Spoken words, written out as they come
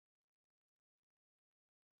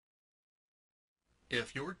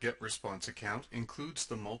If your Getresponse account includes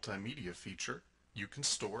the multimedia feature, you can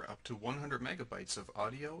store up to 100 megabytes of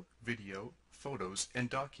audio, video, photos, and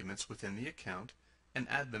documents within the account and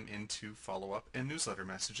add them into follow-up and newsletter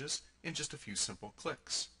messages in just a few simple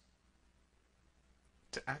clicks.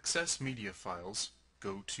 To access media files,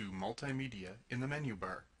 go to Multimedia in the menu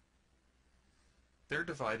bar. They're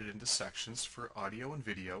divided into sections for audio and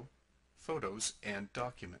video, photos, and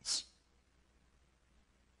documents.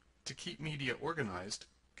 To keep media organized,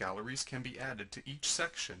 galleries can be added to each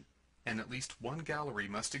section, and at least one gallery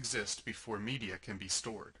must exist before media can be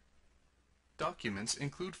stored. Documents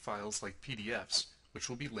include files like PDFs, which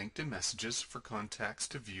will be linked in messages for contacts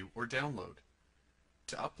to view or download.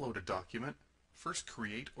 To upload a document, first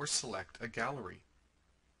create or select a gallery.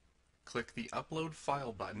 Click the Upload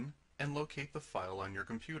File button and locate the file on your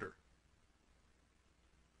computer.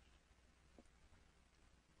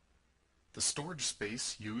 The storage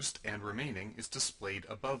space used and remaining is displayed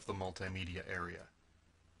above the multimedia area.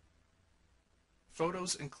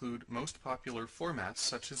 Photos include most popular formats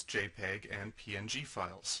such as JPEG and PNG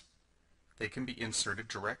files. They can be inserted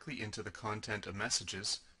directly into the content of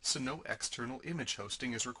messages, so no external image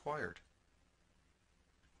hosting is required.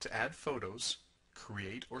 To add photos,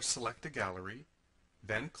 create or select a gallery,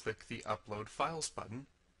 then click the Upload Files button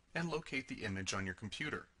and locate the image on your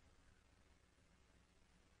computer.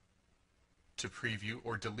 To preview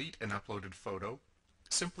or delete an uploaded photo,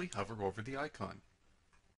 simply hover over the icon.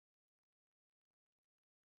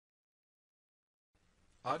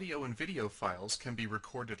 Audio and video files can be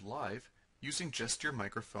recorded live using just your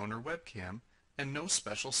microphone or webcam, and no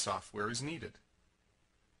special software is needed.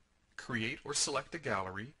 Create or select a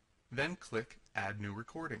gallery, then click Add New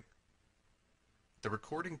Recording. The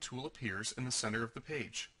recording tool appears in the center of the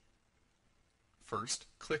page. First,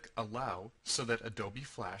 click Allow so that Adobe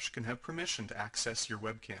Flash can have permission to access your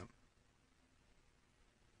webcam.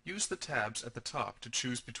 Use the tabs at the top to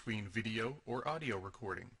choose between video or audio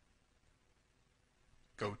recording.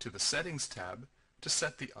 Go to the Settings tab to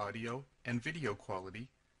set the audio and video quality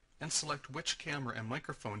and select which camera and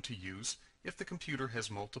microphone to use if the computer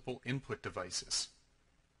has multiple input devices.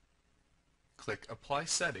 Click Apply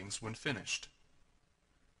Settings when finished.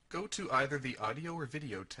 Go to either the Audio or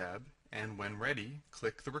Video tab, and when ready,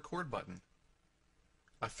 click the Record button.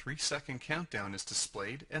 A 3-second countdown is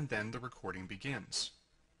displayed, and then the recording begins.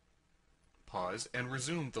 Pause and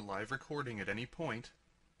resume the live recording at any point,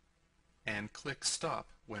 and click Stop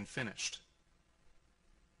when finished.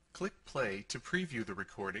 Click Play to preview the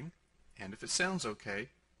recording, and if it sounds okay,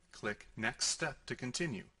 click Next Step to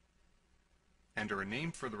continue. Enter a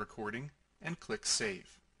name for the recording, and click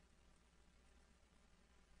Save.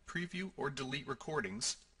 Preview or delete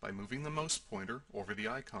recordings by moving the mouse pointer over the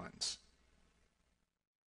icons.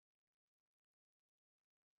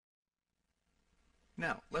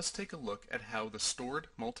 Now, let's take a look at how the stored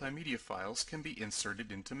multimedia files can be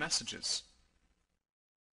inserted into messages.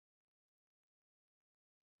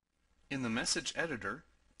 In the message editor,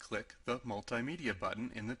 click the Multimedia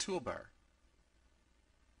button in the toolbar.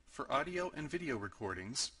 For audio and video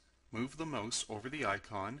recordings, move the mouse over the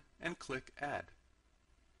icon and click Add.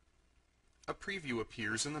 A preview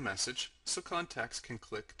appears in the message, so contacts can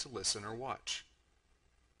click to listen or watch.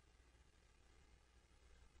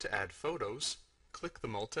 To add photos, click the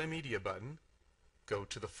Multimedia button, go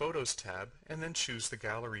to the Photos tab, and then choose the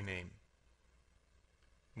gallery name.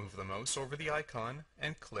 Move the mouse over the icon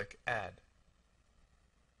and click Add.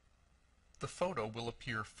 The photo will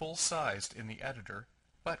appear full-sized in the editor,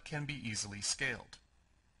 but can be easily scaled.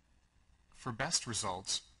 For best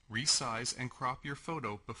results, resize and crop your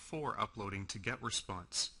photo before uploading to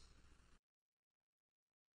Getresponse.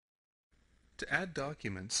 To add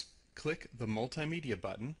documents, click the Multimedia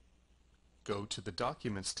button, go to the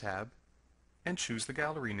Documents tab, and choose the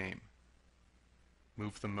gallery name.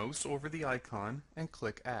 Move the mouse over the icon and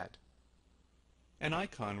click Add. An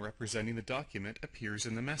icon representing the document appears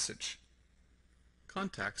in the message.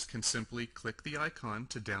 Contacts can simply click the icon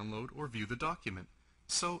to download or view the document,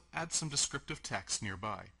 so add some descriptive text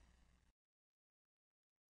nearby.